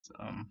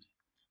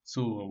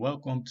So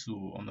welcome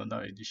to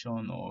another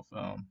edition of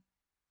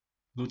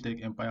Blue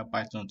Tech Empire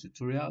Python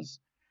tutorials.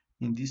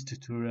 In these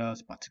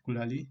tutorials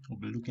particularly, we'll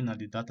be looking at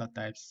the data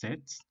type set,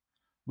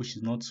 which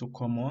is not so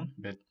common,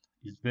 but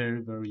is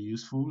very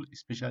useful,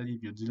 especially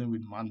if you're dealing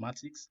with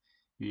mathematics.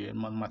 You're a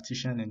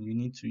mathematician and you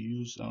need to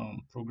use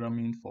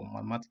programming for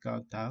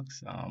mathematical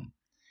tasks.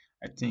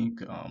 I think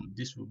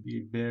this will be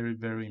a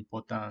very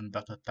important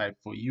data type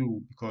for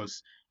you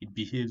because it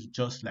behaves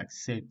just like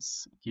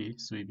sets. Okay,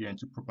 so if you're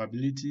into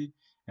probability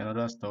and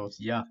other stuff,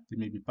 yeah, there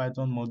may be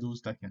Python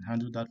models that can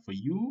handle that for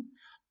you,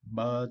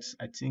 but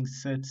I think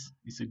sets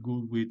is a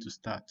good way to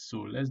start.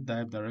 So let's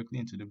dive directly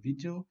into the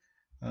video.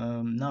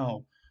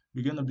 Now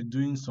we're gonna be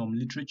doing some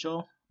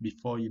literature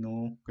before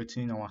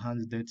getting our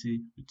hands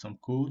dirty with some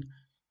code,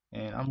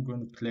 and I'm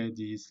going to clear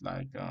this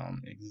like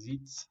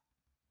exit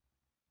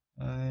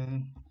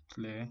and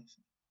clear.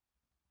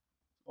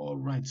 All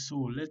right, so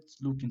let's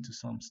look into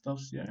some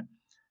stuff here.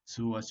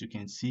 So as you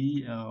can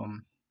see,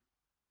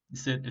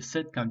 a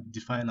set can be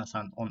defined as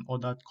an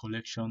unordered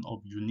collection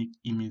of unique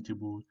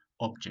immutable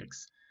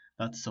objects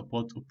that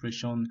support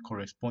operation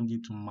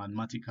corresponding to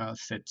mathematical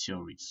set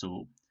theory.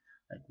 So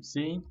like we're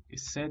saying, a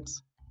set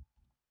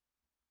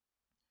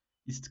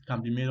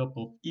can be made up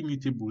of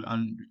immutable,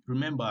 and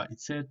remember it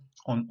said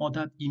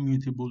unordered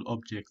immutable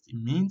objects. It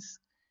means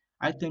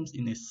items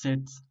in a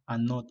set are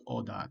not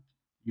ordered.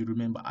 You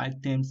remember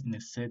items in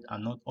a set are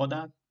not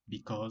ordered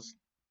because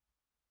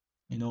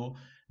they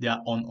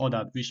are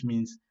unordered, which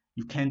means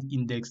you can't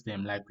index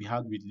them like we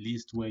had with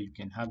list, where you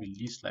can have a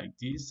list like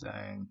this.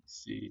 And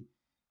see,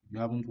 if you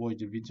haven't watched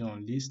the video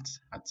on lists,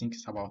 I think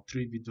it's about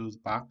 3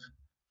 videos back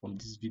from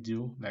this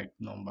video, like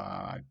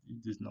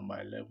this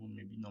number 11,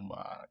 maybe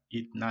number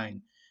 8,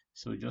 9.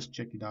 So just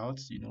check it out.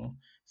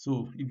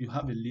 So if you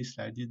have a list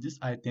like this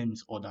item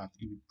is ordered.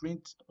 If you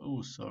print,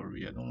 oh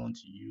sorry, I don't want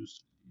to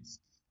use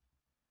list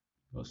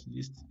because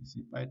list is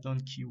a Python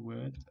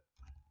keyword.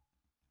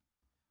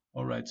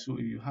 All right, so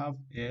if you have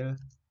L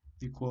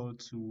equal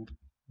to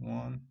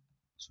 1,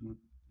 2,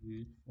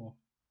 3, 4,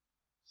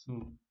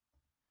 so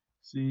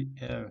see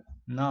L.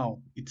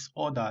 Now it's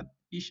ordered.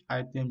 Each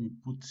item you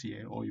put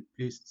here or you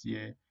place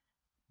here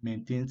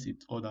maintains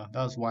its order.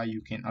 That's why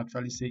you can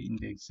actually say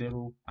index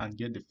 0 and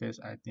get the first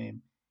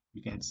item.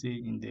 You can say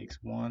index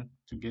 1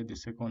 to get the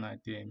second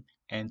item,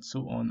 and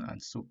so on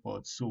and so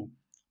forth. So,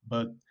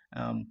 but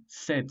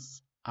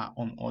sets are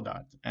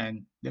unordered.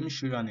 And let me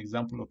show you an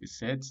example of a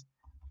set.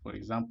 For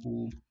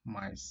example,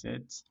 my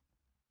set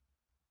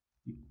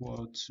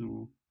equal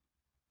to,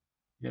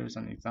 here is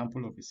an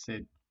example of a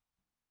set.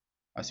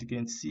 As you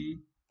can see,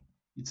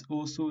 it's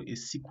also a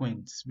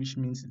sequence, which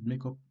means it's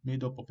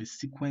made up of a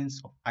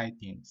sequence of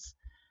items.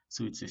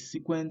 So it's a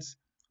sequence,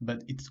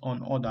 but it's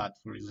unordered.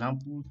 For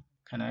example,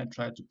 can I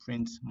try to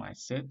print my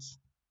set?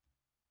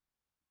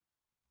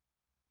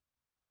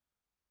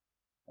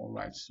 All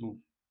right, so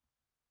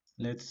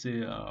let's say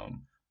we're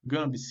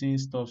gonna be seeing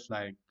stuff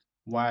like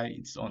why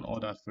it's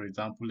unordered. For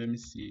example, let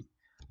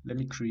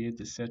me create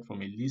a set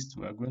from a list.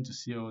 We are going to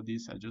see all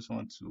this. I just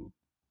want to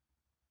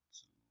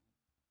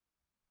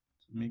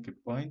make a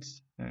point.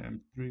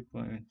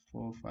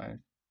 3.45,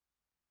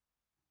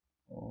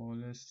 or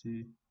let's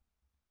see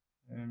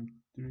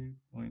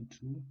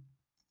 3.2.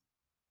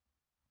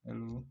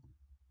 hello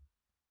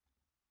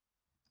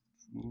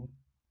true,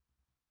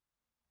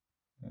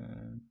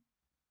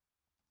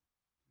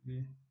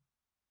 3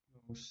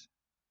 plus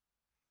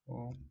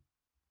 4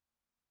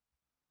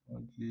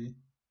 ugly,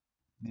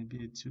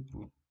 maybe a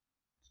tuple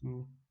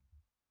 2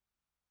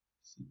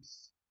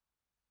 6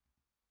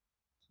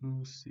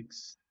 2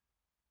 6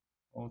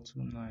 or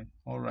 2 9.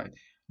 All right,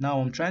 now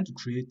I'm trying to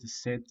create a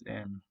set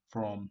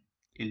from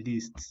a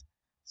list.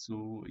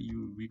 So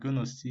we're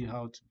gonna see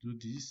how to do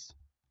this.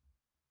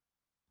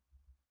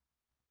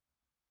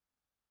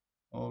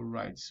 All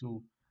right,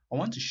 so I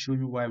want to show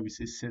you why we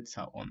say sets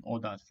are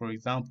unordered. For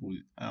example,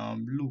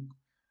 look,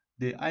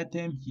 the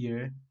item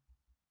here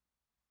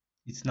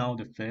is now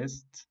the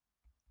first.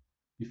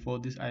 Before,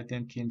 this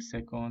item came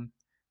second,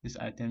 this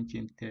item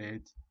came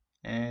third,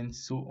 and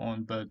so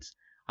on. But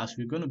as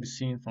we're going to be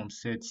seeing from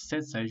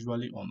sets are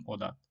usually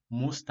unordered.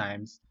 Most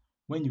times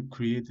when you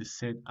create a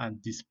set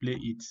and display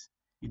it,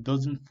 it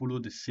doesn't follow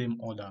the same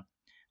order.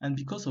 And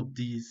because of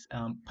this,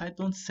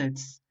 Python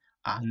sets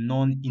are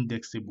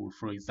non-indexable.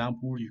 For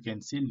example, you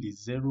can say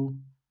list 0,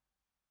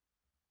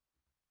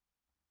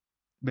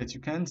 but you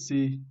can't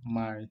say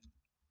my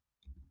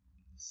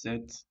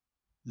set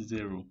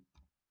 0.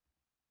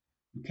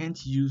 You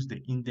can't use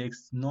the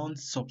index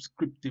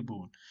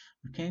non-subscriptable.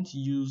 You can't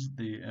use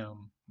the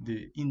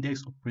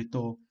index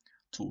operator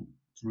to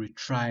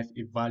retrieve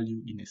a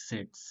value in a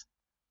set.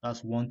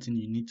 That's one thing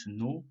you need to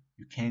know.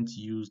 You can't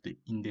use the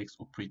index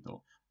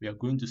operator. We are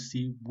going to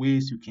see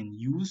ways you can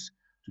use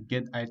to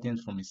get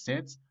items from a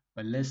set,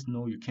 but let's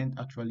know you can't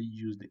actually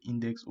use the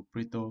index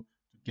operator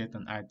to get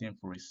an item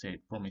for a set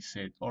from a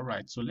set. All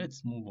right, so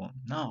let's move on.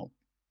 Now,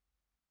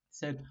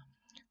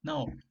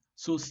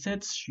 so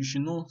sets, you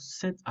should know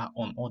sets are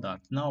unordered.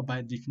 Now,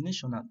 by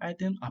definition, an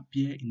item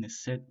appears in a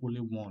set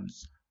only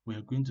once We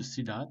are going to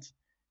see that.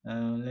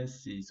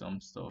 Let's see some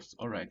stuff.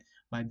 All right.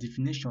 By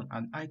definition,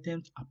 an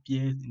item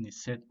appears in a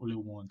set only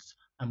once.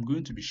 I'm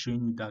going to be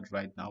showing you that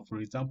right now. For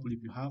example,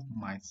 if you have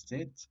my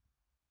set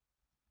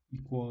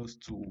equals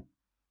to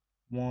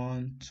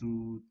 1,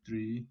 2,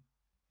 3,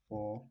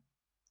 4,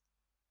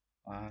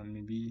 and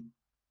maybe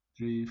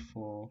 3,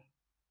 4,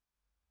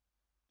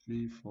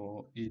 3,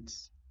 4, 8,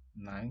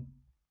 9.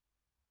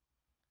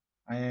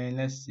 And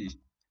let's see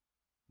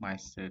my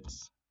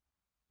sets.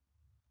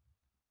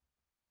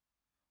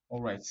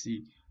 All right,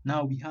 see,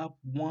 now we have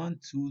 1,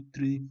 2,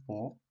 3,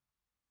 4.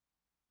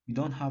 We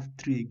don't have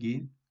 3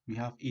 again. We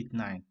have 8,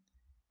 9.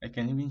 I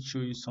can even show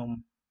you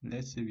some.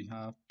 Let's say we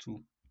have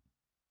 2,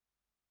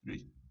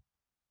 3.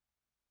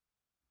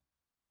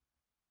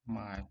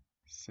 My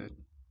set.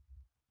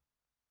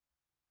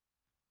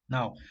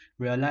 Now,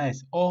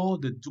 realize all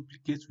the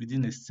duplicates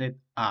within a set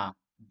are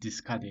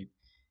discarded.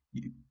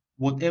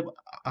 Whatever,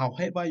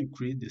 however you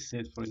create the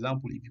set, for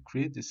example, if you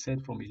create the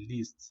set from a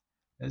list,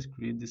 let's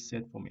create the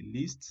set from a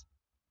list,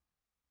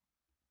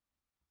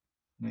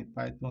 from a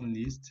Python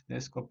list.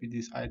 Let's copy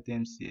these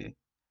items here.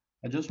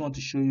 I just want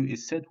to show you a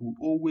set will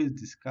always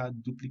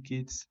discard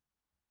duplicates.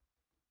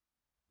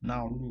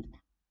 Now look,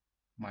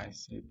 my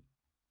set.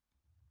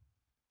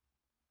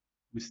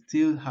 We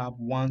still have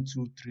 1,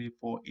 2, 3,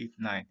 4, 8,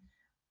 9.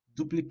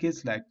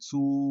 Duplicates like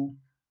 2,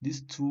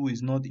 this 2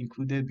 is not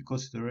included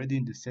because it's already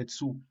in the set.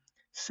 So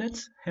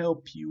sets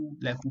help you,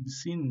 like we'll be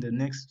seeing in the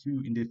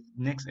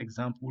next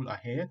example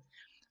ahead.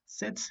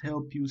 Sets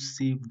help you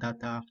save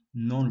data,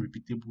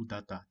 non-repeatable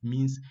data.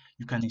 Means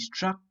you can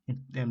extract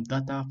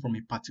data from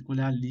a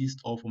particular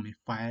list or from a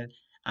file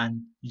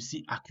and you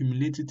see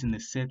accumulate it in a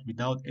set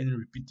without any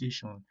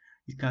repetition.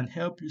 It can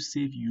help you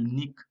save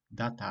unique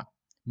data.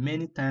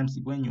 Many times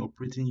when you're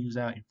operating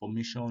user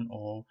information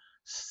or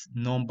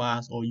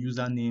numbers or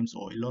usernames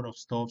or a lot of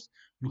stuffs,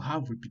 you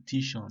have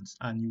repetitions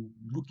and you're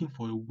looking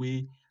for a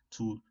way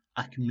to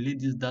accumulate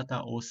this data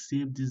or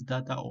save this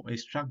data or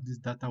extract this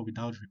data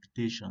without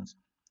repetitions.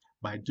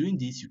 By doing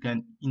this, you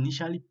can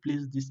initially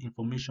place this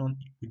information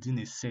within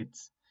a set.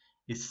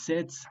 A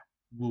set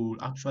will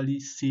actually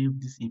save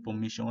this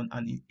information,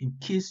 and in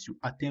case you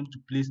attempt to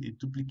place a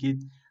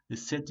duplicate, the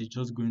set is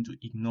just going to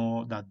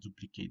ignore that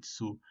duplicate.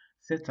 So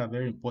sets are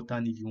very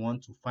important if you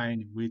want to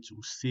find a way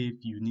to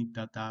save unique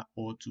data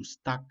or to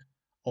stack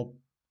up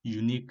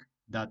unique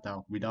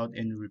data without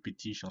any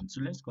repetition. So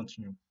let's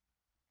continue.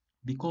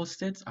 Because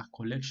sets are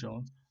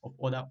collections of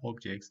other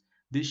objects,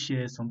 they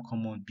share some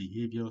common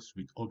behaviors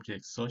with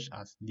objects such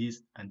as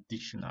lists and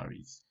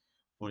dictionaries.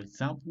 For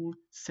example,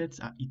 sets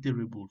are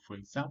iterable. For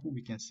example,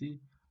 we can say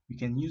we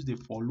can use the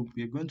for loop.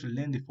 We are going to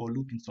learn the for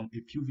loop in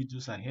a few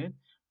videos ahead.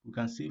 We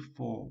can say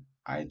for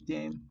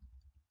item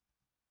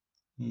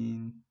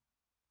in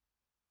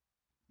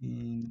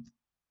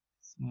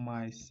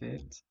my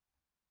set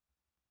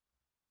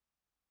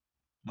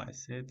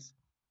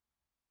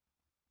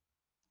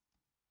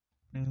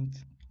print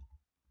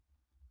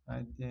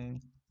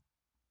item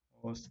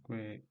or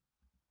square.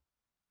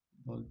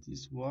 Does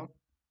this work?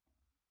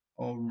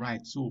 All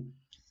right, so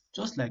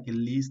just like a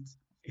list,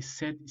 a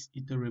set is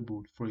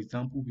iterable. For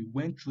example, we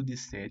went through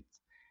this set,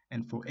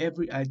 and for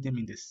every item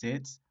in the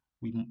set,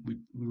 we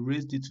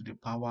raised it to the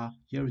power.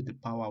 Here is the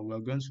power. We are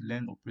going to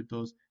learn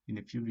operators in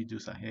a few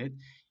videos ahead.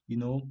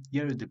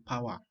 Here is the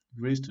power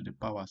raised to the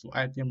power. So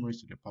item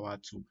raised to the power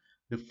 2.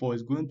 The 4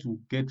 is going to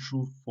get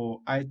through for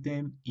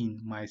item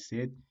in my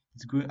set.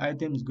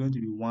 Item is going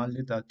to be 1,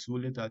 letter 2,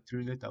 letter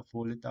 3, letter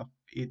 4, letter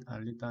 8,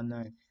 and letter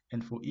 9.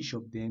 And for each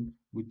of them,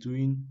 we're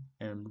doing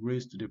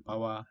raised to the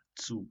power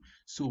 2.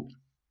 So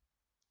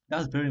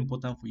that's very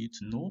important for you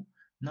to know.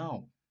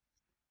 Now,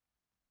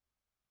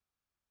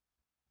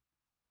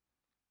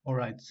 all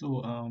right,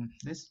 so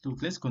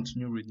let's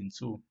continue reading.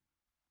 So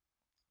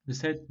we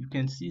said you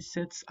can see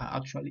sets are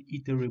actually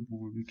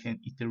iterable. You can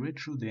iterate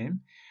through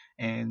them,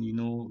 and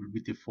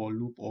with a for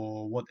loop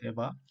or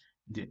whatever,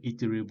 they're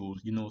iterable.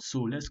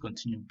 So let's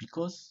continue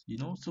because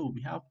so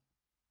we have,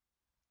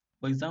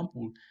 for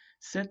example,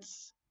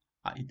 sets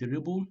are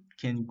iterable,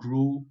 can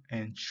grow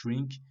and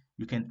shrink.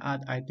 You can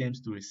add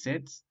items to a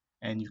set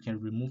and you can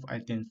remove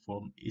items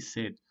from a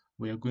set.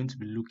 We are going to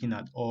be looking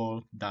at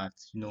all that.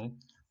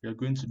 We are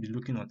going to be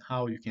looking at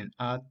how you can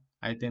add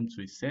items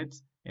to a set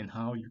and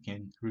how you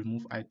can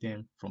remove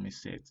items from a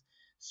set.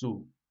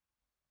 So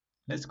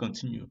let's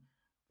continue.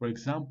 For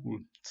example,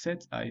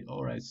 sets are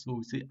alright. So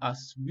we say,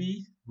 as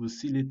we will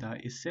see later,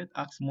 a set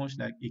acts much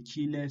like a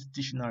keyless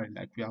dictionary,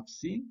 like we have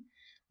seen.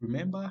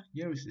 Remember,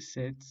 here is a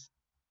set.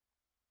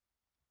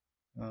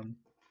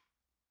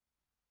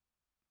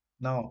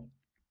 Now,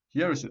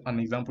 here is an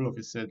example of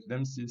a set. Let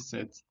me see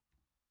set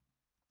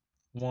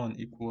 1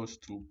 equals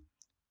to,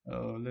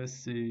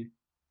 let's say,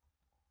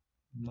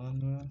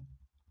 manual,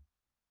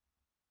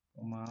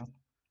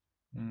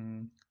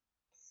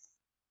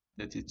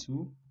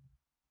 32,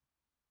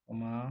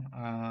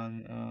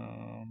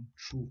 and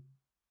true,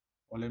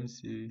 or let me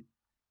say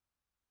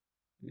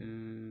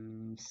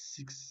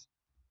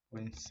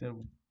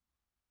 6.7.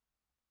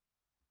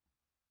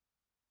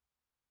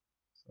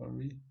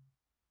 Sorry.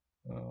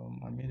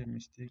 I made a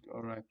mistake.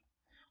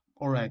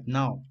 All right.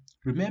 Now,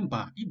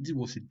 remember, if this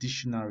was a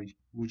dictionary,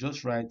 we'll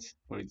just write,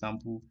 for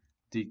example,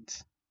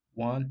 date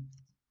one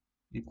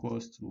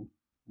equals to,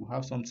 we'll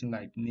have something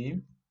like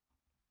name,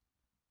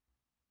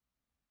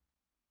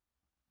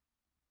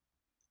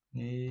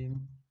 age,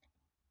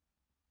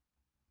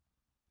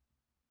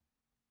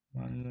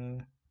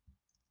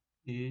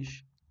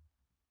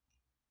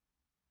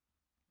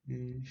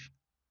 age,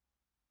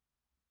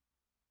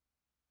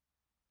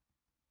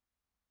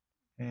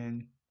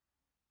 and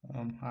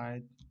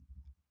height.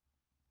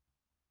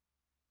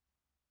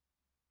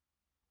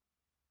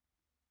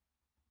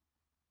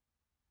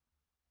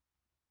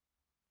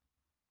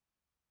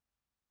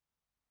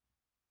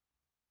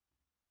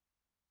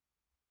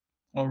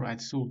 All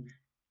right. So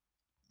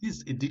this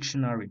is a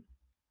dictionary,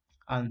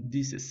 and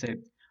this is a set.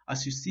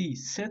 As you see,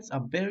 sets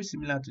are very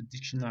similar to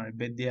dictionary,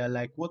 but they are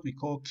like what we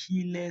call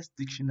keyless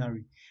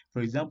dictionary.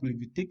 For example, if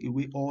you take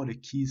away all the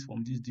keys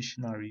from this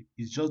dictionary,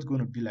 it's just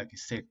going to be like a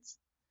set.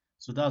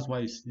 So that's why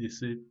you see they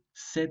say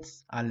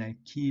sets are like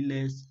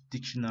keyless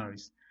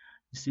dictionaries.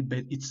 You see,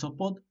 but it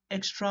supports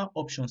extra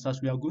options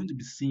as we are going to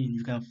be seeing.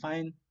 You can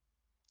find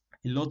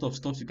a lot of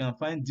stuff. You can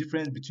find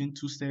difference between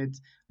two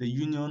sets, the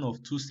union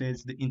of two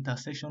sets, the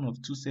intersection of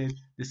two sets,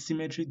 the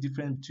symmetry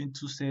difference between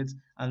two sets,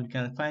 and we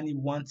can find if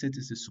one set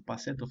is a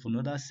superset of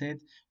another set,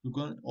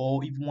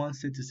 or if one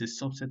set is a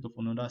subset of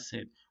another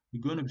set.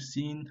 We're going to be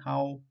seeing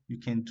how you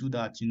can do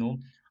that,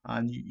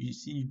 and you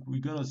see,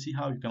 we're going to see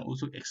how you can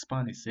also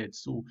expand a set.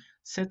 So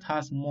set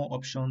has more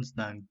options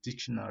than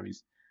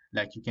dictionaries.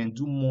 Like you can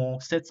do more.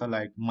 Sets are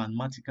like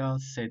mathematical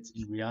sets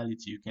in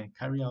reality. You can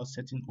carry out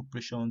certain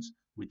operations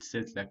with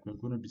sets like we're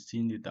going to be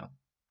seeing later.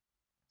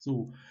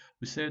 So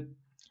we said,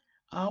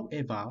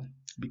 however,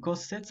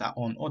 because sets are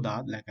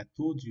unordered, like I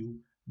told you,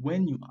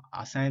 when you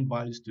assign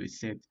values to a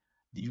set,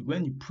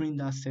 when you print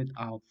that set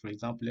out, for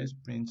example, let's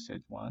print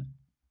set 1.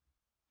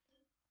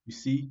 You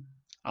see,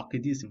 okay,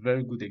 this is a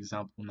very good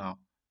example now.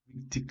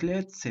 We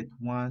declared set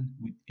 1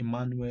 with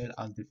Emmanuel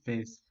as the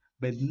first,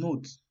 but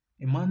note,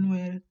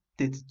 Emmanuel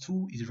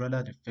 32 is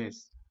rather the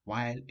first,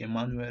 while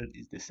Emmanuel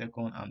is the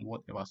second and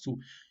whatever. So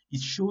it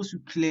shows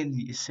you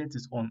clearly a set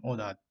is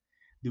unordered.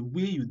 The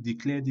way you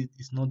declared it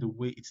is not the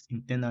way it's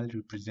internally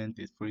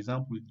represented. For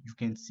example, you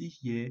can see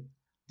here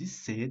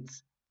this set,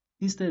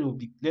 instead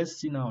of let's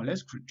see now,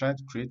 let's try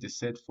to create a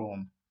set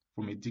from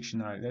a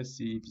dictionary. Let's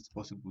see if it's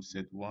possible.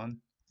 Set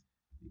 1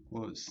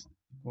 equals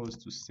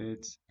to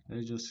set,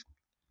 let's just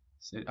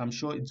set, I'm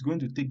sure it's going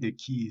to take the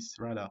keys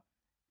rather,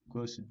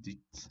 equals to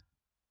dict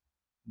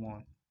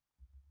 1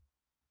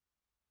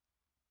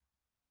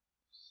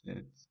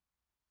 set.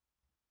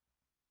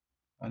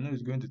 I know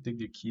it's going to take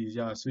the keys.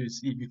 Yeah, so you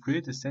see, if you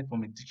create a set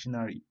from a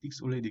dictionary, it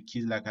takes only the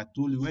keys. Like I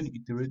told you, when you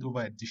iterate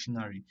over a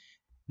dictionary,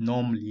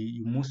 normally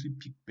you mostly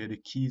pick the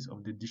keys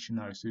of the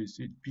dictionary. So you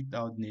see it picked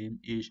out name,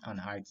 age, and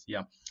height.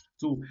 Yeah,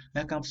 so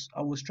like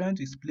I was trying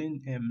to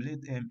explain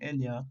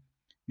earlier,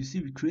 you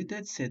see we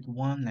created set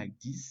 1 like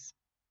this,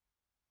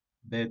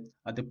 but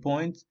at the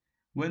point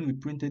when we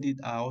printed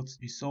it out,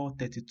 we saw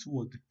 32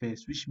 was the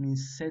first, which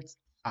means sets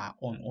are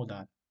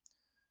unordered.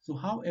 So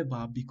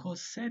however,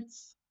 because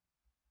sets,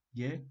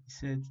 yeah, he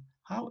said,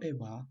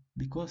 however,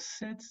 because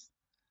sets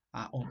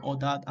are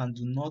unordered and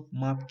do not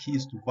map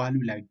keys to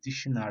value like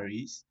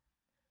dictionaries,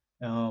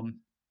 um,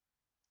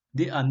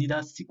 they are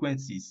neither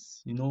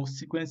sequences.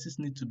 Sequences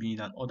need to be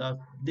in an order.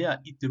 They are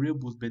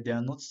iterables, but they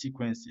are not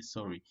sequences.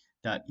 Sorry,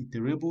 they are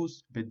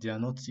iterables, but they are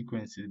not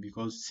sequences,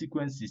 because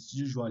sequences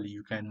usually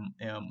you can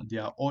they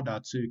are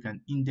ordered so you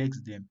can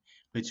index them,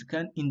 but you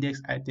can't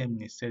index item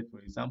in a set. For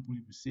example,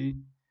 if you say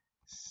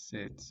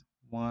set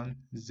 1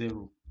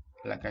 0,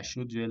 like I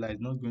showed you earlier,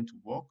 it's not going to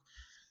work.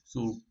 So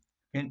you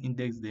can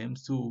index them.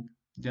 So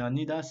they are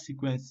neither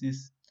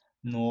sequences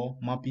nor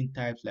mapping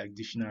types like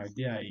dictionary.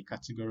 They are a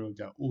category of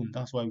their own.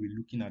 That's why we're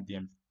looking at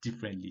them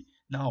differently.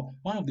 Now,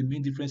 one of the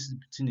main differences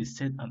between a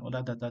set and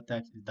other data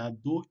types is that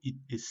though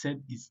a set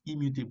is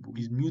immutable,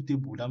 is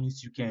mutable, that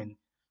means you can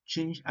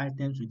change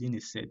items within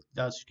a set.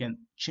 That you can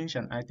change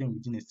an item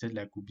within a set,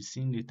 like we'll be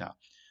seeing later.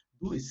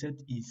 Though a set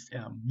is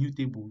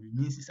mutable, it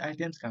means its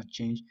items can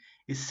change.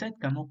 A set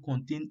cannot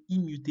contain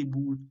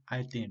immutable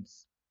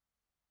items.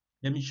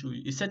 Let me show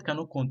you. A set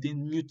cannot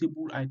contain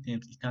mutable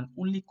items. It can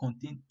only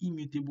contain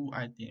immutable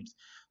items.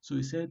 So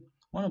he said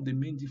one of the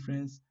main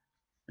difference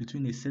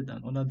between a set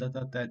and other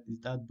data type is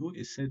that though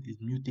a set is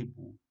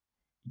mutable,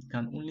 it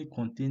can only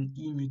contain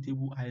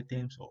immutable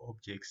items or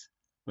objects.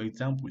 For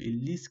example, a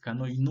list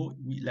cannot,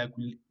 like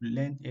we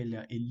learned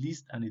earlier, a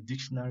list and a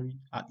dictionary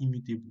are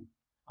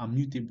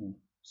mutable,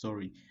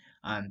 sorry,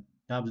 and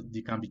that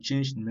they can be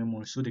changed in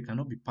memory, so they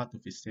cannot be part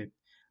of a set.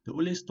 The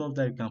only stuff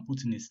that you can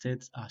put in a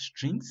set are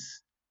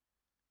strings,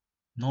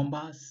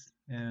 numbers,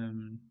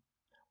 and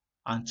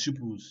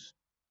tuples.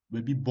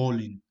 Maybe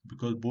bowling,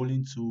 because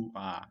bowling too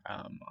are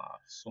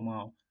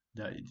somehow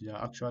they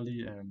are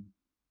actually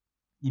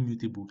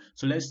immutable.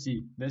 So let's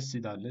see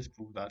that, let's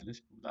prove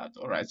that.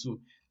 All right, so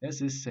let's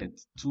say set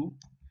 2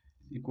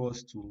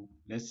 equals to,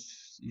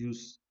 let's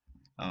use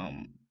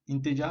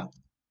integer,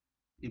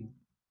 a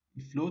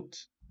a float,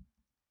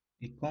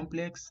 a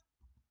complex,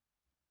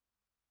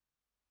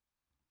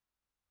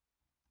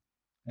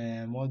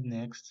 and what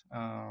next?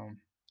 A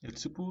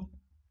tuple,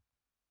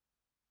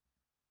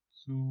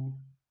 2,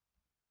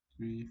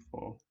 3,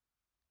 4.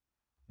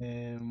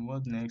 And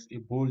what next? A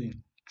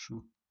bowling,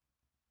 true.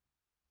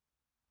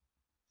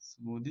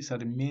 So these are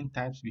the main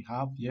types we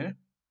have here.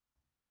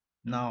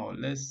 Now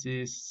let's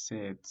say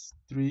set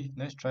 3.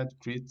 Let's try to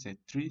create set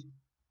 3,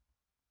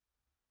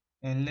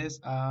 and let's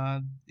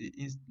add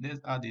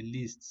a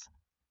list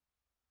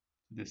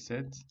to the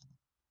set.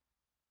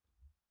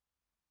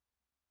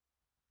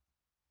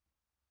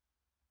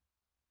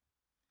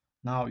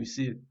 Now you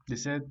see they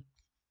said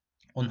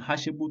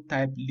unhashable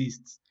type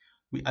lists.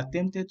 We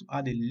attempted to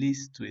add a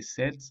list to a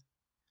set,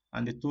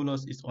 and they told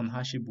us it's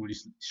unhashable.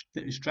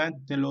 It's trying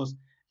to tell us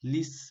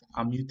lists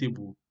are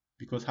mutable,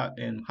 because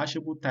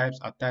hashable types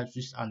are types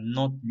which are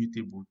not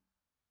mutable.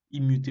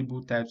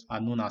 Immutable types are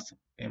known as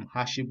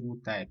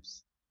hashable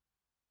types.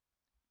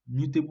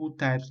 Mutable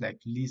types like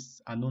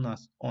lists are known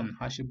as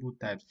unhashable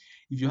types.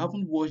 If you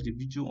haven't watched the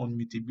video on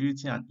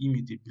mutability and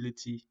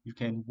immutability, you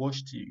can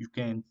watch it. You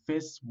can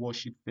first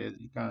watch it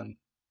first. You can,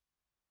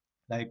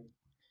 like,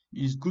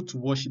 it's good to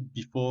watch it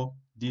before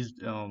this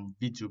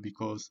video,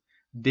 because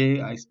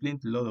there I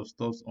explained a lot of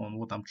stuff on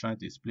what I'm trying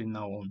to explain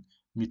now on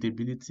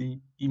mutability,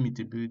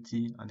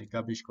 immutability, and the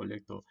garbage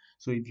collector.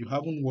 So if you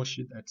haven't watched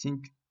it, I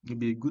think it'll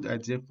be a good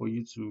idea for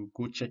you to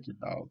go check it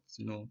out.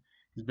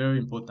 It's very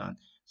important.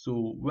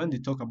 So when they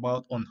talk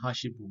about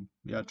unhashable,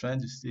 we are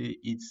trying to say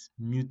it's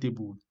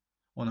mutable.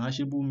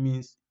 Unhashable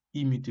means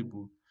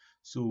immutable.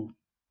 So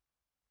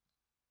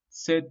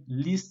set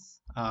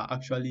lists are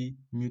actually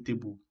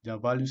mutable. Their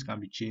values can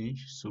be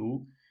changed,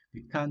 so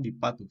they can't be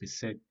part of a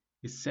set.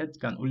 A set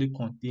can only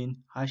contain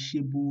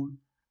hashable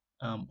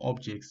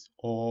objects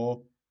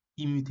or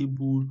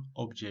immutable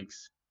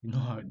objects.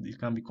 It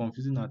can be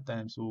confusing at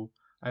times, so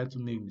I had to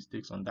make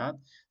mistakes on that.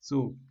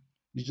 So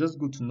it's just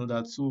good to know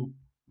that. So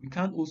we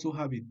can also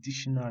have a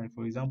dictionary.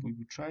 For example, if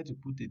you try to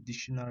put a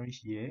dictionary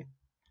here,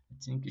 I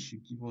think it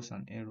should give us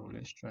an error.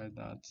 Let's try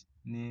that.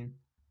 Name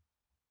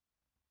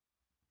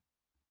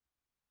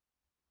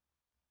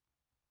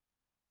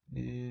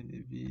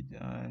David,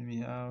 and we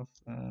have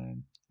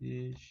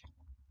age.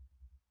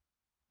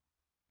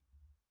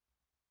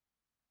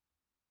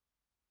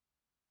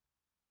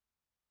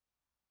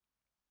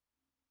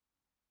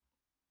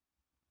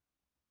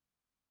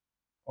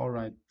 All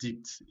right,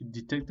 dict. It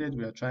detected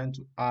we are trying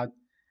to add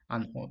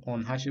an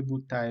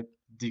unhashable type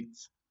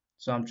dict.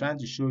 So I'm trying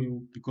to show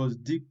you, because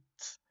dict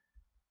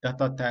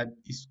data type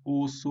is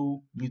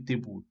also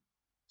mutable.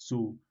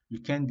 So you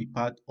can be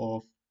part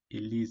of a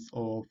list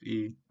of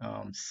a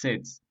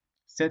set.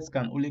 Sets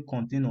can only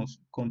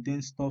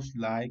contain stuff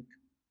like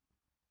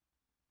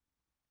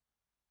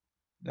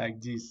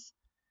this: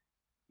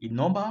 a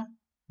number,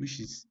 which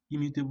is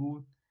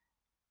immutable;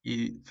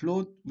 a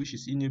float, which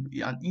is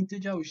an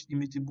integer, which is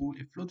immutable;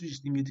 a float, which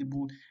is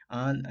immutable;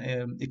 and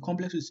a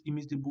complex, which is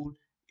immutable;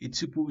 a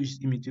tuple, which is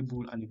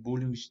immutable; and a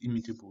boolean, which is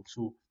immutable.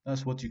 So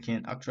that's what you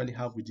can actually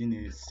have within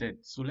a set.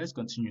 So let's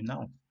continue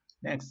now.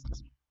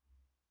 Next,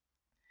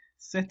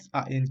 sets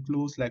are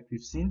enclosed, like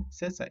we've seen.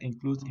 Sets are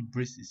enclosed in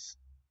braces,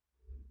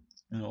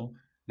 you know,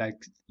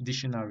 like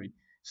dictionary.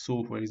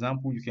 So for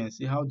example, you can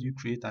see, how do you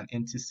create an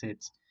empty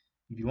set?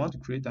 If you want to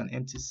create an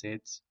empty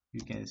set,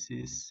 you can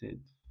say set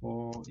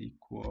 4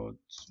 equal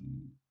to,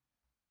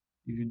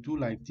 if you do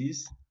like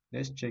this,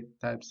 let's check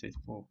type set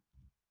 4.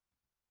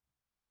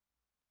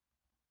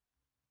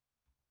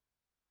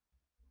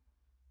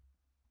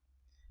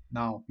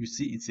 Now you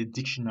see it's a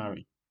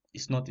dictionary,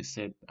 it's not a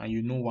set, and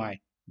you know why.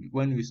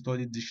 When we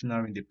studied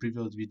dictionary in the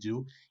previous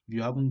video, if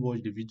you haven't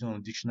watched the video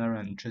on dictionary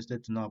and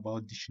interested to know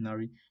about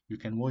dictionary, you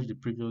can watch the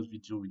previous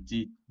video we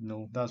did.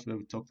 That's where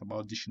we talked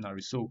about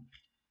dictionary. So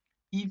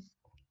if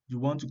you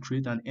want to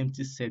create an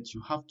empty set,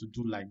 you have to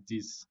do like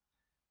this.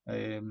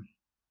 um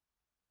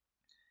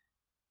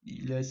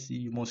let's see,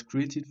 you must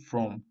create it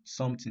from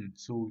something.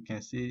 So we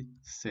can say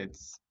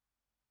sets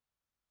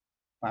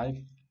 5,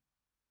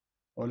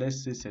 or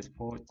let's say set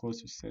 4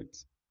 equals to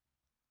set.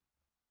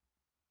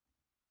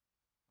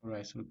 All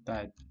right, so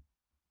type.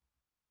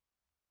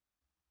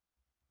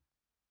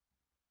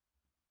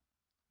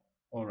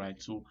 All right,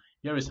 so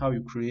here is how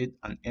you create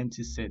an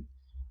empty set.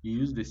 You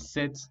use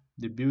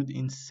the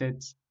built-in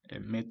set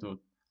method,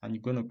 and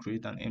you're going to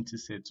create an empty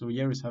set. So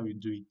here is how you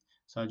do it.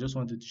 So I just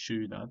wanted to show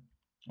you that.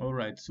 All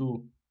right,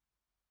 so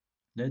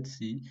let's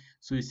see.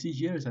 So you see,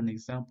 here is an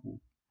example.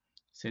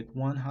 Set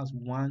 1 has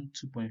 1,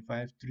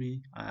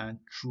 2.53, and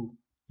true.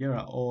 Here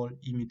are all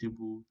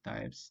immutable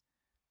types.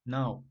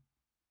 Now,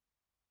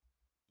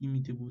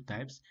 immutable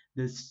types,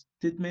 the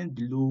statement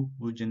below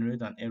will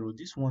generate an error.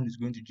 This one is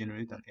going to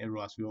generate an error,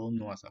 as we all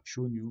know, as I've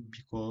shown you,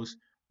 because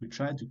we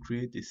tried to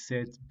create a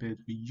set, but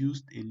we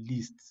used a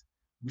list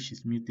which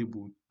is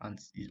mutable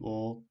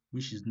or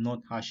which is not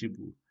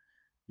hashable.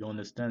 You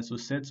understand? So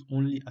sets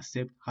only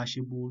accept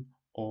hashable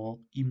or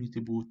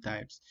immutable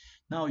types.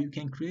 Now you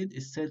can create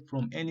a set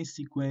from any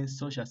sequence,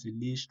 such as a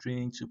list,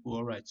 string, tuple.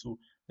 All right, so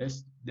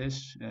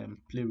Let's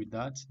play with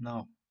that.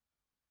 Now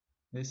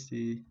let's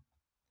say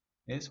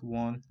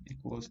s1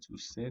 equals to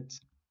set.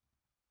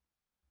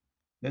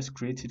 Let's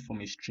create it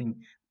from a string.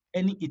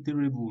 Any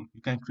iterable,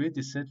 you can create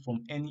a set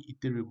from any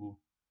iterable.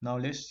 Now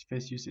let's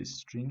first use a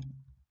string.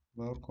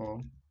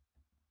 Welcome.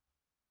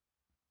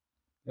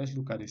 Let's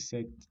look at the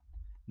set.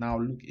 Now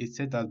look, a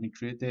set has been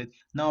created.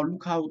 Now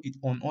look how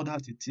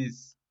unordered it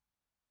is.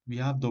 We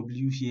have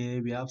W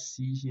here, we have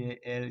C here,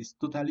 L. It's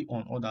totally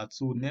unordered.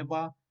 So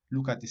never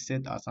look at the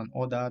set as an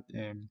ordered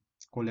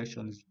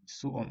collection. It's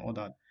so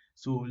unordered.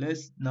 So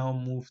let's now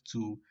move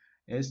to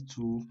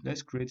S2.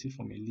 Let's create it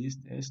from a list.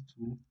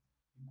 S2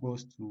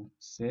 equals to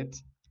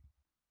set.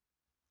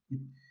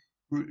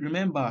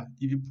 Remember,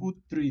 if you put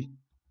 3,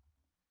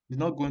 it's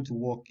not going to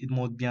work. It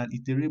must be an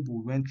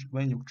iterable.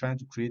 When you're trying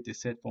to create a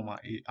set from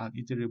an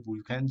iterable,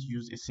 you can't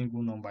use a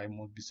single number. It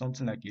must be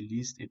something like a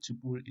list, a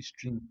tuple, a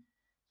string.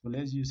 So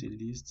let's use a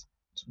list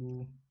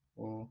 2,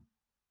 4,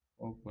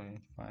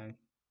 4.5,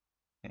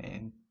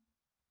 and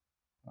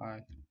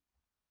 5.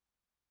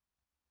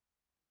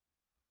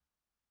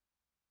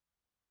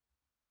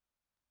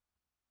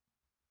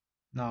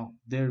 Now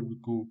there we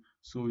go.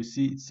 So you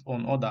see it's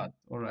unordered.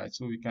 Alright,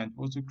 so we can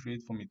also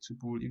create from a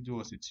tuple if there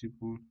was a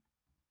tuple.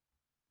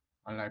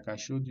 And like I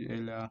showed you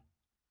earlier,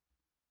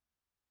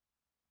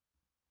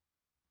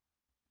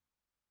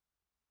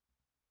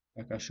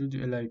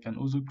 you can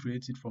also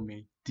create it from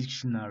a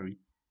dictionary.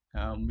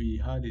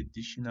 We had a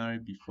dictionary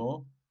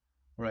before.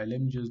 Alright,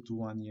 let me just do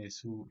one here.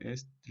 So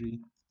S3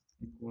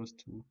 equals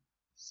to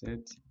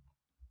set.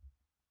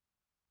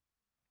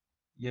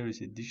 Here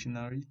is a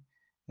dictionary,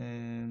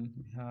 and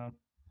we have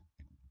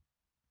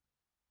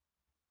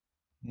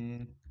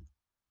name,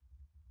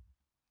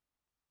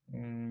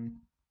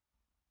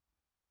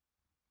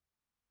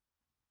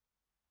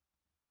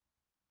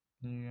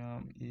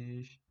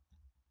 age,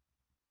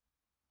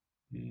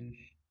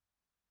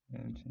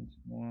 and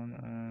 21,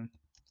 and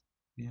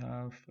we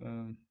have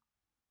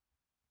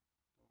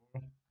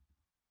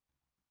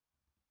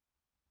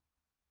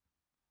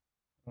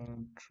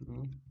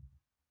true.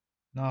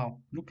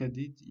 Now look at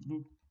it.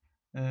 Look,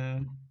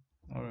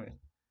 all right.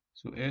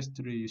 So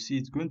S3, you see,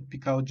 it's going to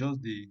pick out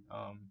just the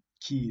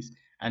keys,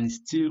 and it's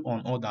still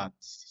unordered.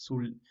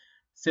 So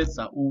sets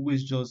are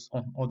always just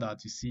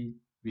unordered. You see,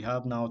 we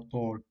have now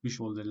Tor, which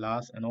was the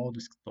last, and all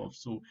this stuff.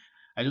 So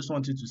I just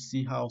wanted to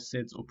see how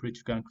sets operate.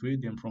 You can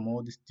create them from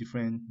all these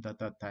different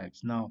data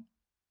types. Now,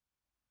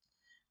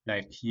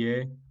 like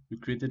here, we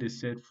created a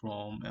set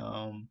from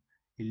a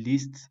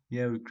list.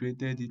 Here, we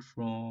created it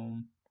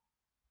from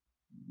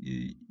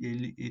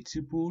a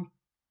tuple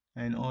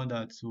and all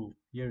that. So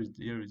here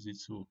is it.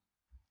 So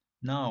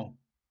now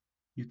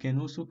you can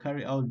also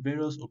carry out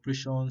various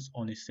operations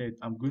on a set.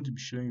 I'm going to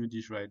be showing you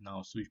this right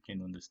now so you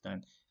can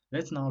understand.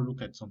 Let's now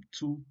look at some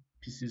two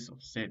pieces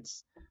of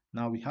sets.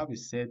 Now we have a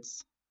set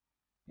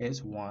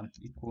S1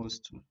 equals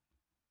to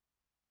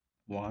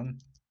 1,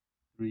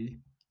 3,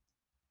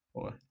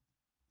 4,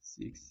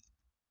 6,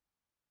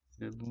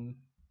 7,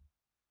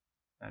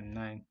 and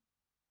 9.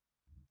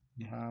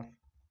 We have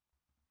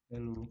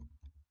hello,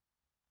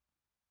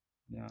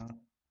 yeah,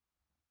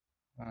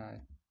 hi,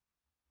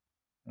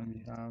 and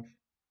we have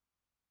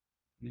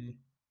 3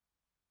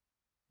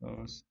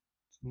 plus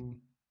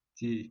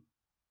 2j.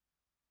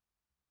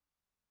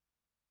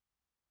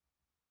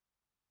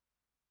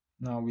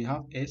 Now we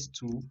have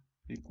S2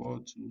 equal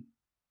to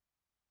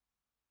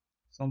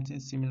something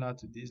similar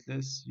to this.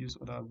 Let's use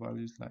other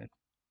values like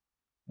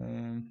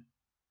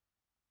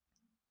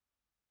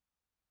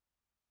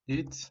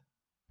 8,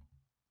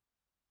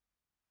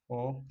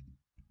 4,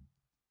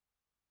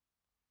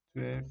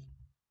 12,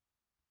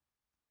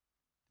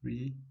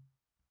 3,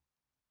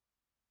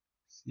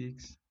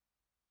 6,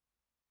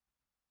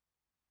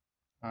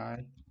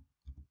 5,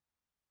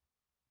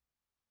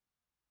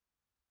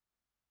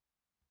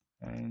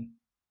 and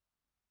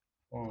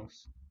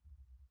false.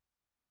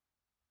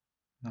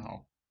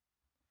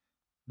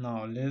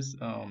 Now let's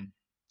have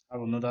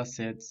another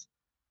set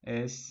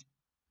S3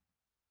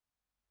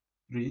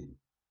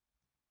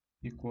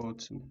 equal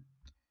to,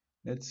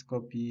 let's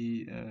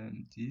copy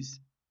this.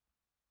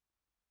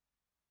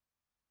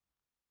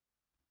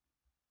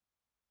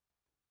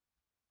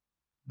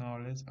 Now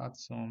let's add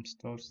some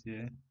stuffs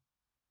here.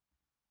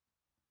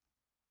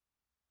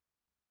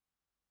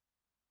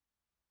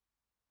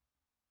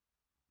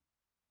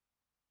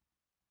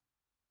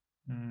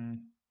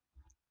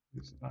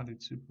 Let's add a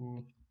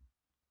tuple.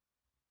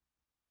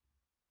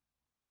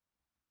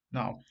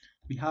 Now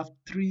we have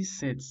 3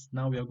 sets.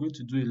 Now we are going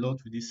to do a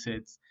lot with these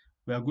sets.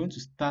 We are going to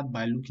start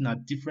by looking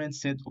at different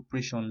set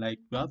operation. Like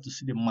we have to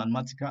see the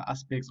mathematical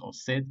aspects of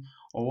set,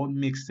 or what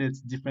makes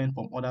sets different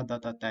from other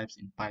data types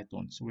in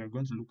Python. So we are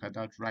going to look at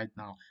that right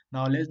now.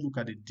 Now let's look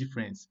at the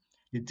difference.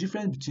 The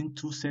difference between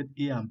two sets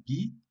A and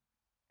B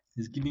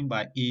is given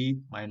by A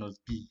minus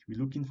B. We're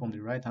looking from the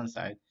right hand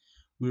side.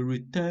 We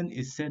return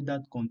a set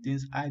that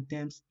contains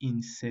items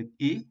in set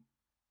A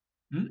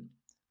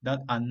that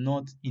are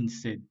not in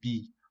set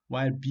B,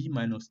 while B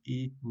minus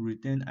A will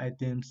return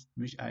items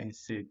which are in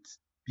set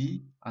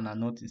B and are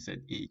not in set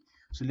A.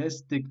 So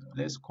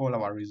let's call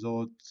our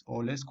result,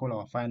 or let's call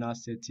our final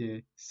set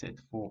here set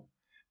 4,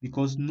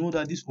 because know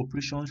that these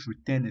operations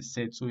return a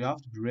set, so you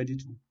have to be ready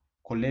to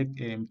collect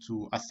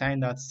to assign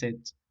that set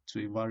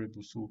to a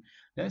variable. So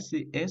let's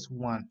say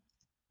s1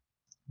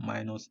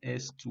 minus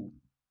s2.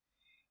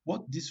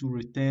 What this will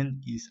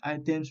return is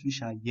items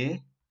which are here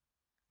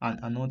and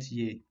are not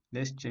here.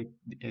 Let's check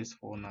the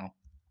s4 now.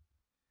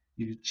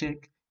 If you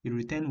check, it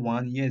return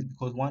 1, yes,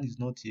 because 1 is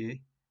not here.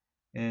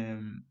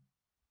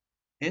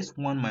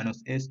 S1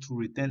 minus S2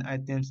 return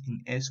items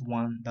in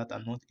S1 that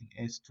are not in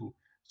S2.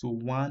 So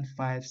 1,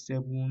 5,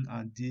 7,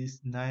 and this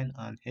 9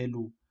 and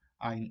hello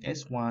are in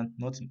S1,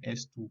 not in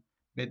S2.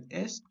 But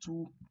S2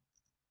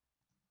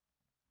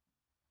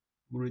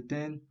 will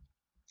return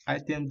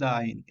items that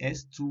are in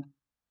S2,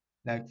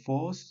 like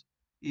 4,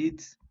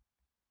 8,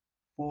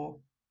 4,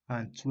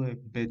 and 12,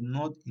 but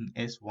not in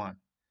S1.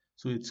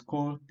 So it's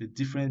called the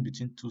difference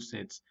between two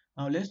sets.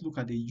 Now let's look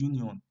at the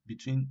union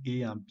between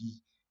A and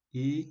B.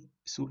 S1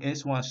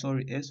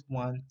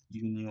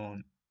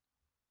 union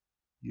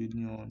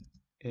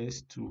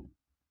S2.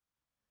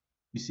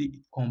 You see, it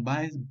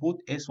combines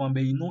both S1,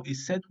 but you know a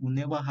set will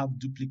never have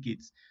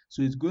duplicates.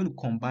 So it's going to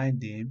combine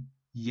them,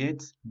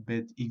 yet,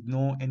 but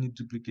ignore any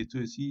duplicates. So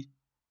you see,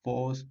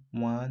 4,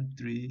 1,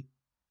 3,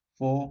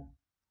 4,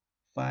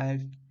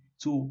 5.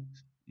 So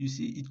you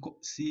see, it got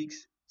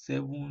 6,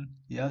 7,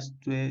 it has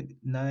 12,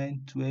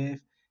 9, 12,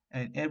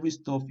 and every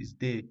stuff is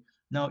there.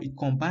 Now it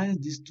combines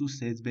these two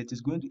sets, but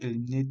it's going to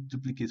eliminate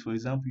duplicates. For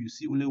example, you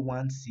see only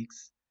 1,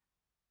 6.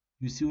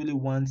 You see only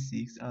 1,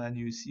 6, and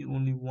you see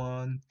only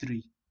 1,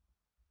 3.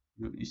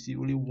 You see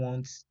only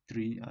 1,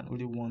 3, and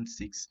only 1,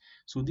 6.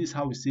 So this is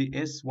how we say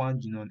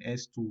S1 union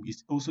S2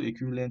 is also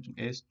equivalent to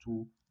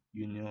S2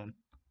 union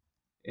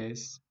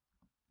S1.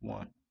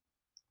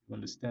 You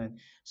understand?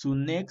 So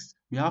next,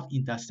 we have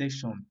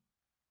intersection.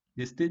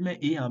 The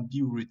statement A and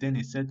B will return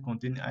a set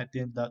containing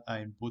items that are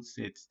in both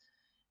sets.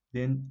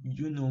 Then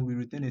we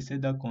return a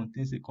set that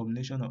contains a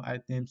combination of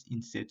items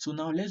in set. So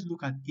now let's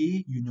look at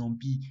A union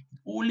B. It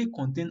only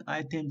contains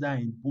items that are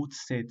in both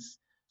sets.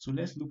 So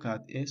let's look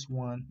at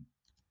S1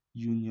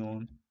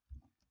 union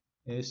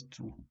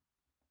S2.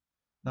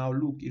 Now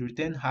look, it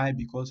returns high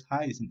because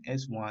high is in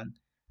S1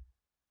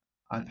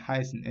 and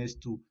high is in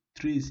S2.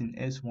 3 is in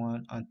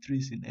S1 and 3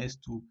 is in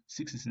S2.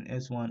 6 is in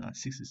S1 and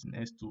 6 is in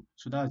S2.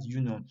 So that's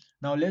union.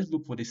 Now let's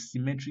look for the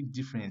symmetric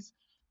difference.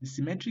 The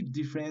symmetric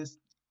difference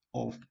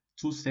of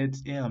two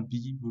sets A and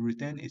B will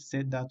return a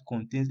set that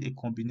contains a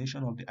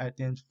combination of the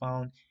items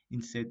found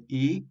in set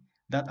A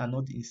that are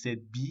not in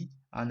set B,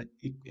 and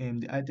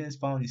the items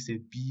found in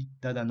set B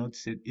that are not in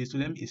set A. So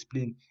let me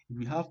explain. If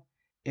we have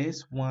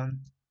S1,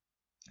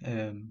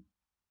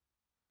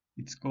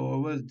 it's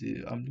called,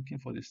 I'm looking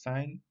for the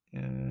sign.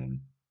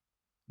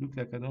 Looks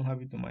like I don't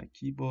have it on my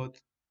keyboard.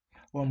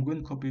 Oh, I'm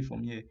going to copy it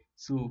from here.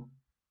 So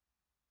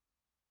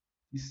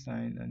this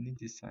sign, I need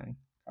this sign.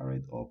 Carry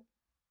it up.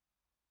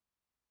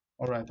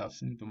 All right, I've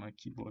seen it on my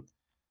keyboard.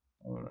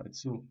 All right,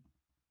 so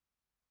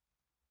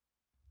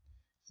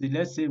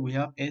let's say we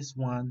have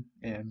S1,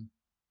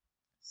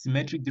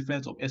 symmetric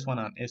difference of S1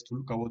 and S2.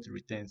 Look at what it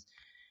returns.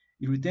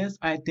 It returns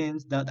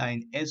items that are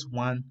in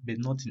S1 but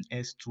not in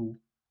S2,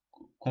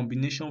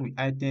 combination with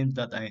items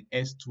that are in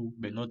S2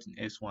 but not in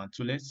S1.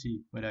 So let's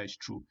see whether it's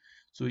true.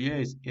 So here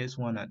is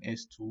S1 and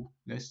S2.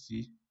 Let's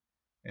see.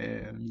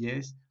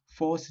 Yes,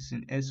 false is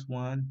in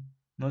S1,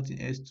 not in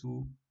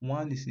S2.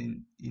 1 is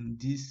in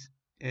this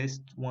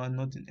S1,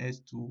 not in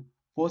S2.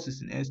 False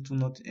is in S2,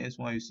 not in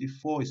S1. You see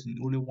 4 is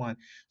in only 1.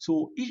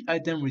 So each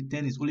item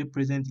returned is only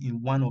present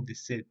in one of the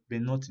set,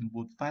 but not in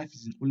both. 5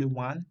 is in only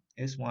one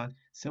S1.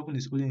 7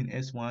 is only in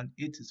S1.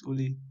 8 is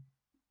only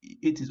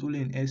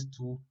in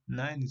S2.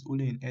 9 is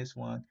only in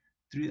S1.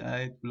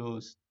 3i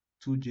plus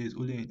 2j is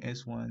only in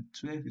S1.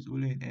 12 is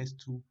only in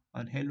S2,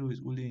 and hello is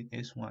only in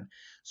S1.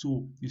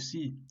 So you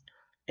see,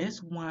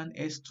 S1,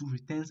 S2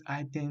 returns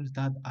items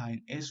that are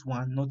in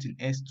S1, not in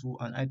S2,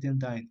 and items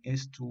that are in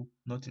S2,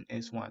 not in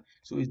S1.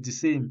 So it's the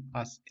same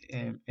as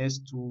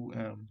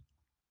S2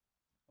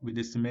 with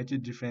the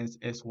symmetric difference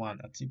S1.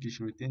 I think it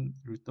should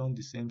return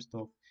the same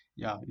stuff.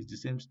 Yeah, it's the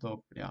same stuff.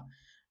 Yeah,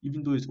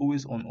 even though it's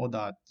always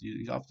unordered,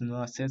 you have to know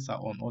that sets are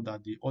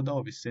unordered. The order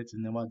of a set is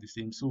never the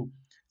same. So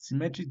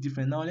symmetric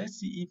difference. Now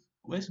let's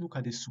look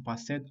at the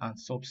superset and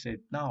subset.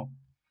 Now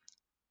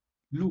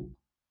look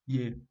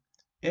here.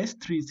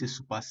 S3 is a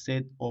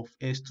superset of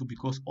S2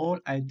 because all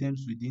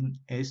items within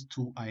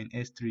S2 are in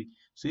S3.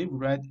 So if we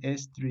write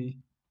S3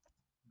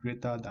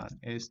 greater than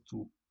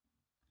S2,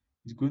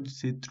 it's going to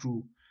say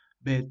true.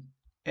 But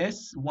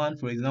S1,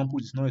 for example,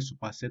 is not a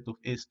superset of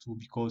S2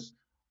 because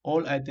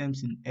all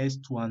items in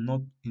S2 are not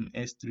in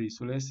S3.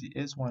 So let's see,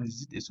 S1,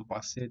 is it a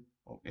superset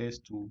of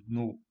S2?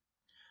 No.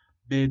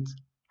 But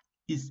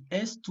is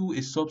S2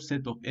 a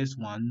subset of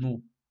S1?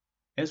 No.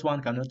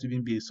 S1 cannot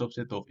even be a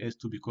subset of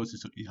S2 because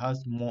it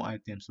has more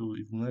items, so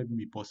it will not even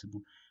be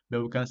possible.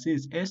 But we can say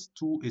is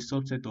S2 a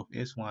subset of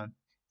S1?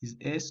 Is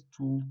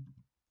S2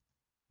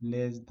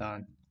 less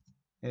than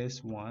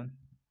S1?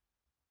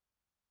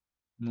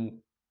 No.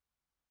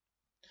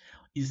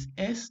 Is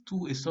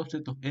S2 a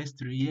subset of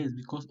S3? Yes,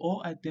 because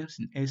all items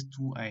in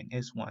S2 are in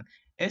S1.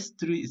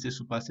 S3 is a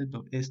superset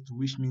of S2,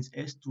 which means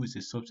S2 is a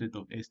subset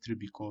of S3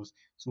 because,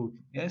 so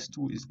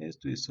S2 is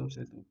S2 a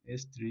subset of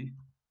S3?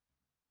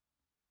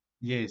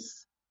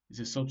 Yes, it's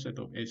a subset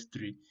of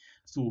S3.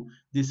 So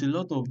there's a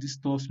lot of these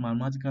stuffs,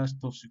 mathematical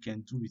stuffs you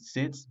can do with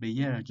sets, but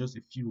here are just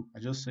a few. I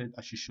just said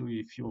I should show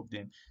you a few of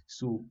them.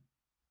 So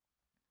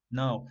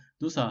now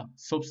those are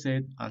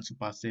subset and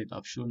superset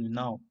I've shown you.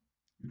 Now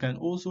you can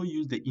also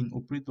use the in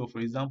operator. For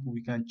example,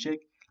 we can check,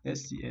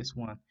 let's see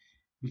S1.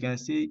 We can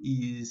say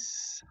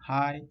is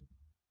high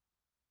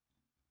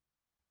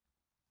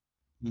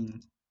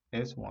in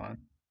S1.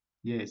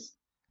 Yes.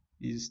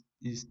 Is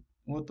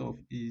what of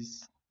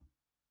is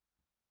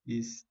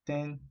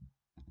 10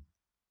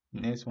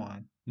 in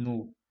S1?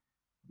 No.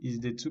 Is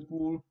the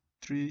tuple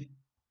 3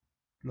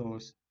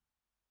 plus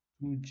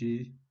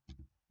 2j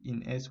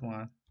in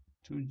S1,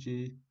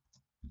 2j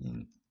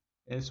in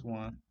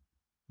S1?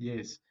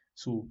 Yes.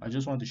 So I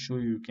just want to show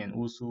you can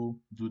also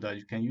do that.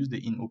 You can use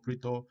the in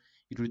operator.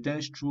 It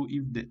returns true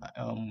if the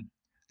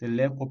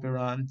left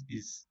operand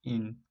is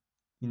in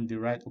the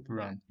right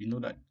operand. You know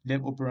that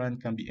left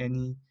operand can be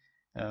any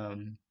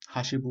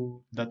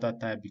hashable data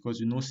type, because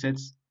you know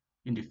sets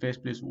in the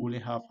first place will only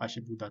have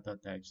hashable data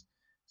types.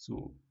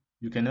 So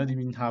you cannot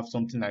even have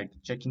something like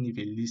checking if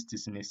a list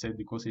is in a set,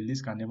 because a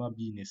list can never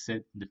be in a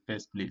set in the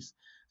first place.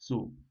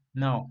 So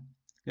now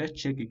let's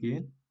check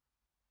again.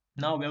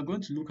 Now we are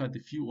going to look at a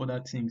few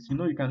other things. You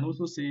know, you can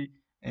also say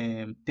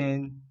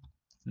 10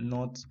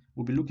 not.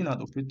 We'll be looking at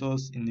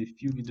operators in a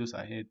few videos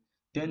ahead.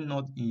 10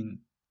 not in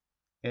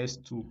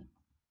S2.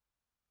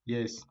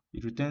 Yes,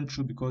 it returns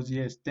true because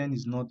yes, 10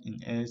 is not in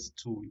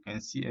S2. You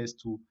can see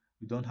S2,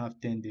 we don't have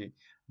 10 there.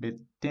 But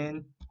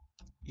 10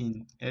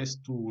 in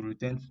S2 will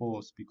return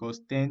false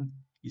because 10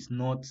 is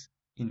not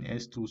in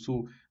S2.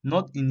 So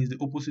not in is the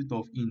opposite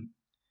of in.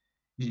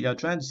 You are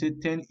trying to say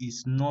 10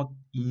 is not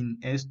in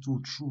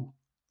S2 true.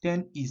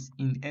 10 is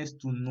in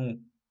S2 no.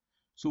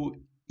 So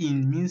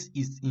in means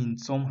is in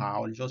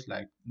somehow, just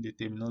like the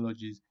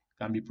terminologies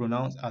can be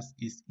pronounced as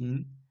is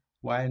in,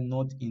 while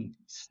not in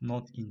is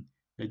not in.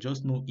 But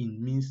just know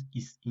in means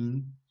is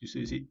in. You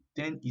say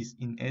 10 is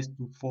in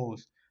S2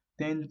 false.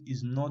 10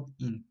 is not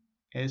in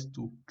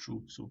S2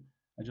 true. So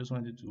I just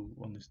wanted to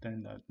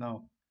understand that.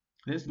 Now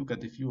let's look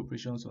at a few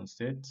operations on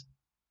set.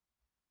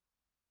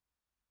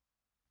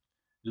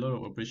 A lot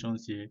of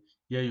operations here.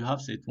 Here you have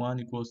set1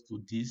 equals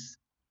to this.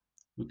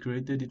 We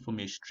created it from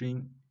a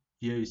string.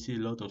 Here you see a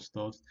lot of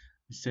stuff.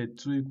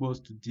 Set2 equals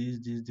to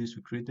this.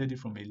 We created it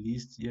from a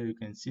list. Here you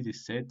can see the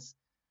sets.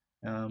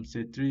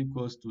 Set3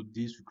 equals to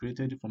this. We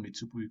created it from a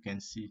tuple. You can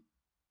see.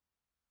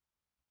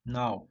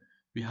 Now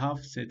we have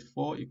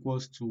set4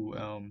 equals to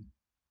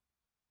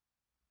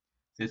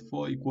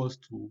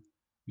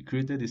we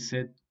created a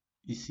set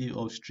you see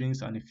of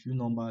strings and a few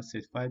numbers.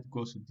 Set5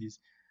 equals to this.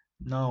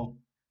 Now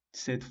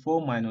set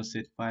 4 minus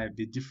set 5,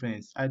 the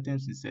difference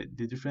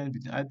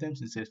between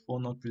items in set 4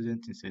 not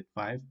present in set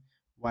 5,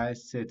 while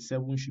set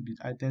 7 should be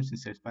items in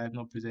set 5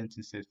 not present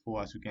in set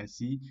 4. As you can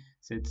see,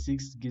 set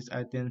 6 gives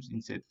items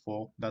in set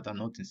 4 that are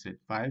not in set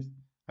 5,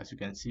 as you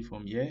can see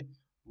from here,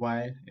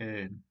 while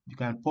you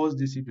can pause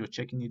this if you're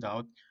checking it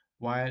out,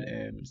 while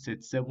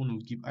set 7 will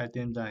give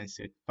items that are in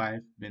set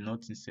 5 but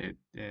not in set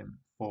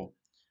 4.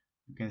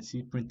 You can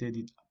see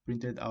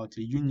printed out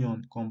a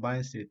union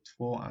combines set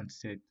 4 and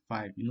set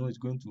 5. You know it's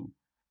going to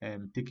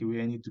take away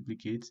any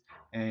duplicates,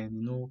 and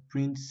you know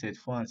print set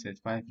 4 and set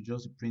 5, you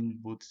just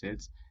print both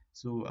sets.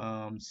 So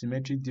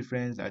symmetric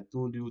difference, I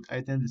told you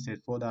items in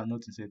set 4 that are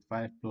not in set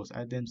 5 plus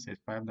items in set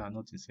 5 that are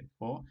not in set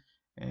 4,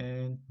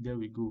 and there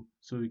we go.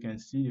 So we can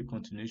see the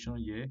continuation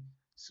here.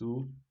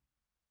 So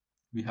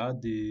we had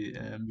the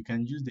we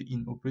can use the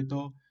in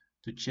operator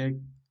to check.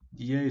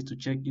 Here is to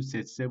check if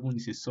set 7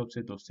 is a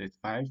subset of set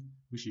 5,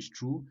 which is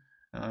true.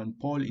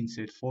 Paul in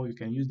set 4, you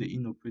can use the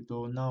in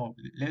operator. Now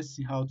let's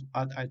see how to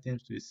add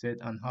items to a set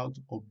and how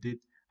to update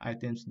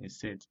items in a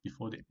set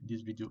before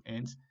this video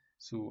ends.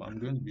 So I'm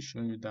going to be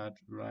showing you that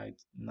right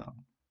now.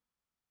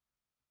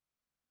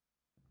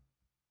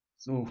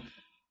 So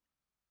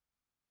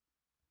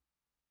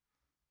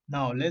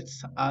now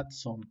let's add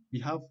some. We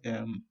have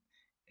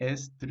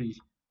S3.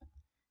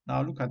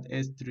 Now look at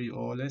S3,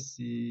 or let's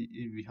see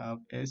if we have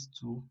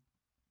S2.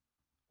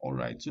 All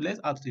right, so let's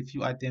add a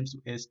few items to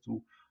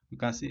S2. You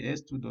can say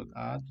S2 dot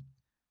add.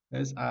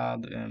 Let's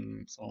add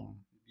some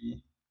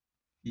maybe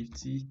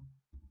 50.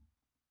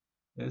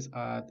 Let's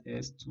add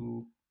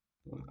S2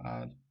 dot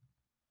add.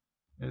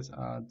 Let's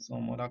add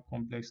some other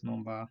complex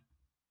number.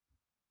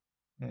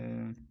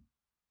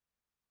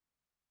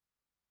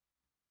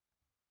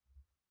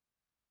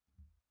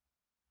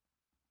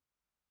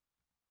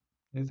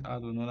 Let's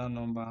add another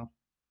number.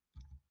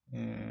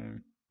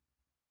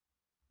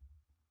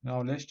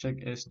 Now let's check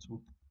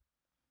S2.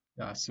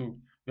 Yeah, so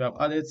we have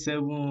added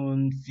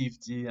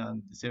 750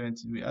 and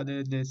 70. We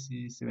added, let's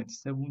see,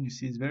 77. You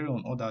see, it's very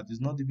unordered. It's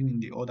not even in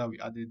the order we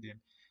added them.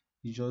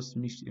 It just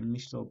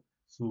mixed up.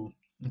 So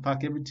in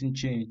fact, everything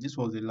changed. This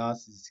was the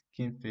last, it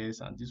came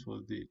first, and this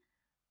was the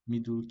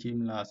middle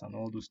came last, and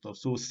all those stuff.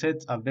 So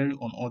sets are very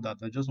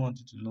unordered. I just want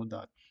you to know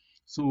that.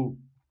 So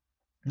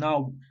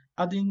now,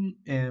 adding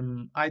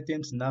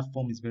items in that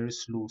form is very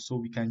slow, so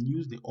we can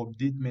use the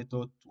update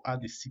method to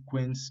add a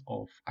sequence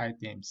of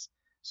items.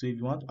 So if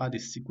you want to add a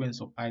sequence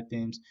of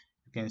items,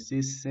 you can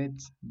say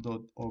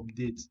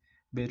set.update.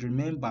 But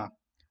remember,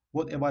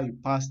 whatever you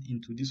pass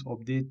into this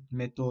update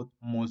method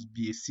must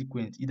be a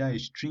sequence, either a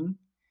string,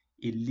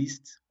 a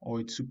list,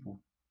 or a tuple,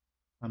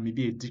 and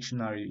maybe a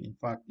dictionary. In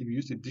fact, if you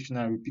use a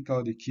dictionary, pick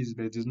out the keys,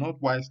 but it is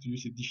not wise to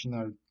use a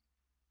dictionary.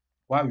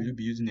 Why will you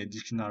be using a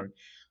dictionary?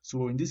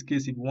 So in this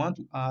case, if we want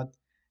to add,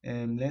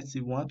 let's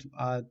say we want to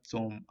add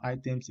some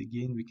items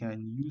again, we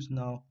can use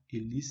now a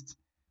list,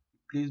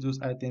 place those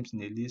items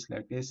in a list,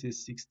 like let's say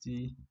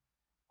 60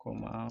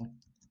 comma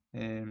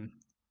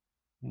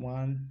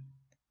 1,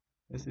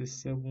 let's say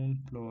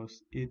 7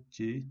 plus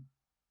 8j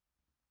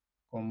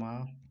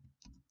comma,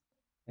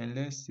 and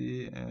let's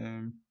say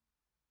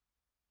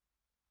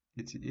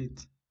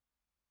 88,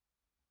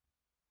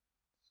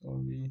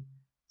 sorry,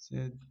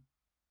 said.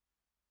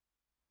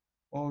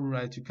 All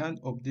right, you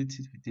can't update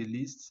it with a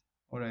list.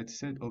 All right,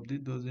 said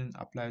update doesn't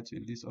apply to a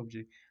list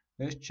object.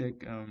 Let's check.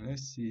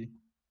 Let's see.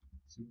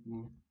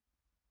 Simple.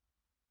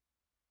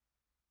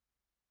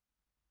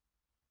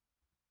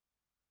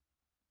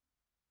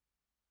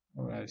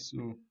 All right,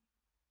 so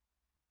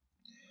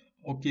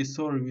okay,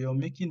 sorry, we are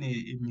making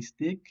a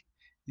mistake.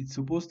 It's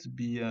supposed to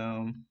be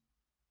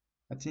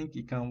I think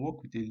it can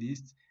work with a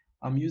list.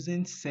 I'm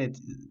using set.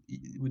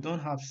 We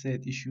don't have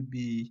set. It should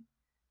be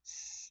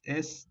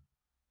s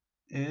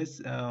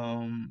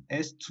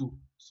s2.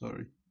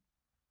 Sorry.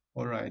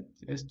 All right,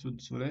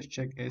 s2. So let's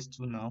check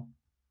s2 now.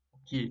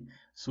 Okay,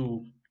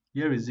 so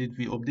here is it.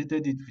 We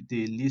updated it with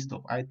a list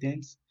of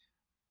items.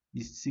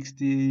 Is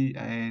 60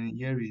 and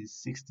here is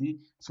 60.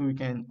 So we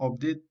can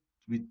update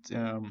with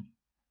a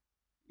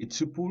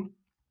tuple.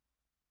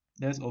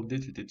 Let's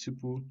update with a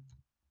tuple.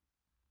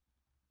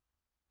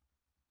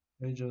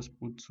 Let's just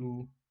put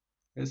 2.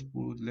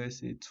 Let's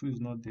say 2 is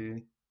not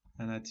there,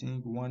 and I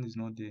think 1 is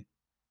not there.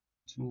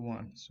 2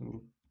 1.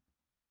 So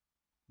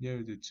here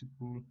is the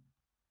tuple.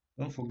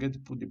 Don't forget to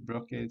put the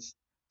brackets.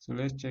 So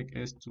let's check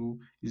s2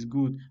 is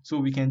good. So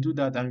we can do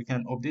that, and we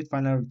can update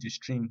finally with the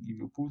string. If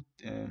you put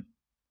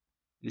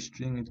the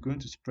string, it's going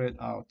to spread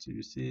out. So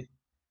you say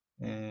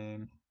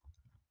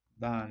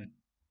dan,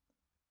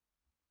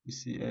 you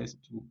see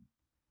s2,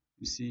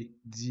 you see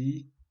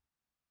d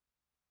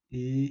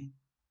a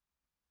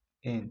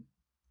n.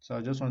 So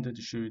I just wanted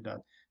to show you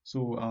that.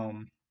 So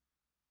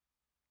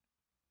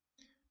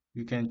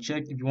you can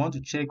check, if you want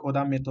to check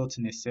other methods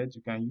in a set,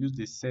 you can use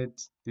the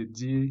set, the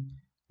d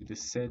with the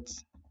set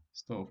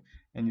stuff,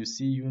 and you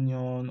see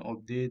union,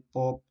 update,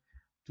 pop.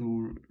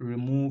 To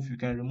remove, you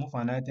can remove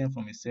an item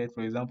from a set.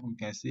 For example, we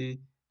can say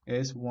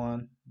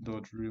s1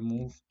 dot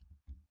remove,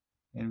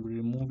 and we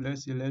remove,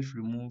 let's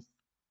remove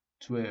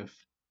 12.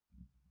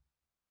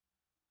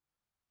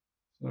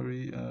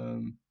 Sorry,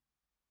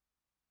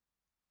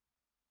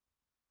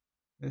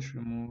 let's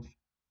remove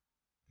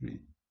 3.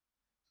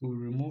 So we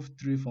remove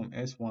 3 from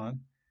s1.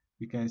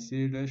 We can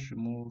say let's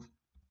remove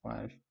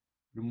 5,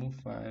 remove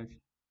 5,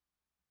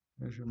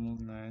 let's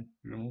remove 9,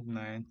 remove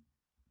 9,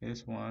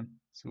 s1.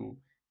 So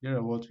here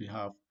are what we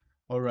have.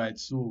 All right,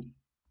 so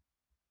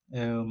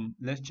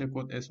let's check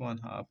what s1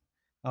 have.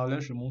 Now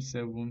let's remove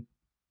 7.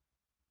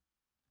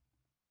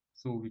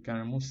 So we can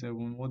remove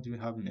 7. What do we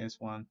have in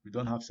s1? We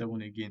don't have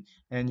 7 again.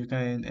 And you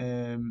can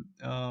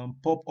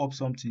pop up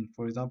something.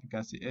 For example, you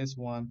can say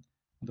s1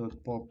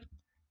 dot pop.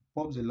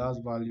 Pop the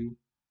last value.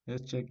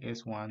 Let's check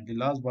s1. The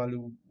last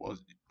value was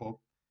the pop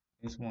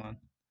s1.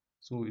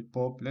 So it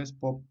pop. Let's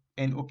pop.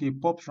 And okay,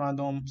 pops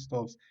random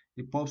stuffs.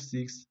 It pops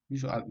 6,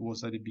 which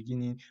was at the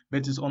beginning,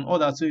 but it's on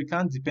order, so you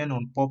can't depend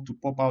on pop to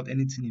pop out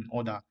anything in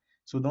order.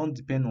 So don't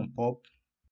depend on pop.